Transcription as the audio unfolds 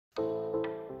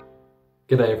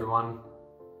G'day everyone,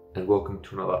 and welcome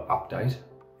to another update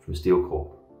from Steel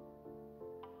Corp.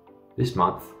 This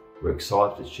month, we're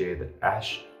excited to share that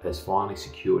Ash has finally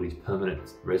secured his permanent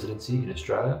residency in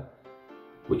Australia,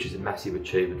 which is a massive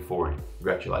achievement for him.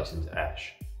 Congratulations,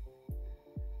 Ash.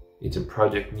 In some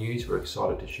project news, we're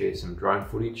excited to share some drone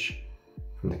footage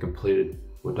from the completed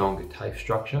Wodonga TAFE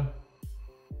structure.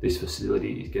 This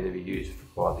facility is going to be used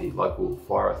by the local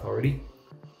fire authority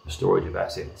for storage of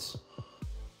assets.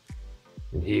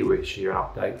 And here we share an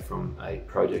update from a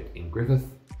project in Griffith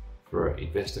for an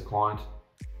investor client.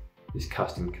 This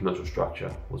custom commercial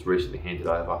structure was recently handed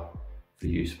over for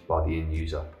use by the end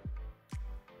user.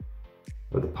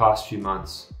 Over the past few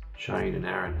months, Shane and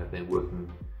Aaron have been working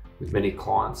with many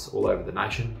clients all over the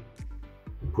nation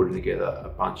and putting together a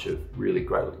bunch of really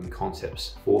great looking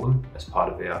concepts for them as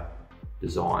part of our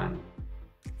design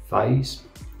phase.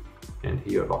 And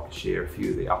here I'd like to share a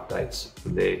few of the updates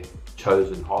from their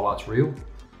chosen highlights reel.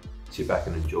 Sit back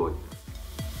and enjoy.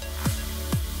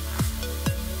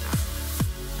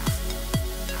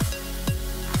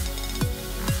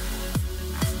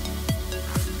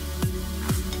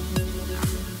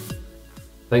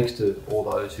 Thanks to all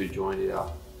those who joined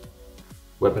our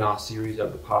webinar series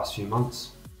over the past few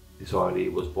months. This idea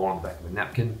was born on the back of a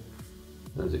napkin,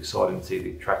 and it was exciting to see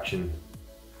the traction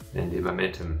and the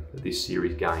momentum that this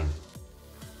series gained.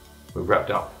 We've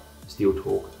wrapped up Steel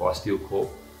Talk by Steel Corp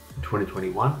in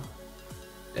 2021,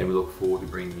 and we look forward to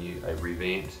bringing you a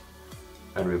revamped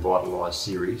and revitalised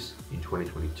series in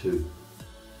 2022.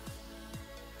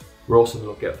 We're also on the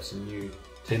lookout for some new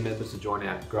team members to join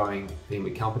our growing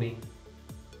family company.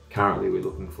 Currently, we're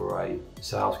looking for a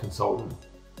sales consultant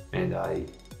and a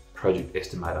project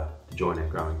estimator to join our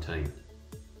growing team.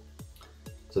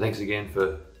 So thanks again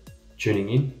for tuning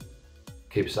in.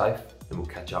 Keep safe, and we'll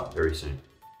catch up very soon.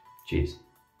 Cheers.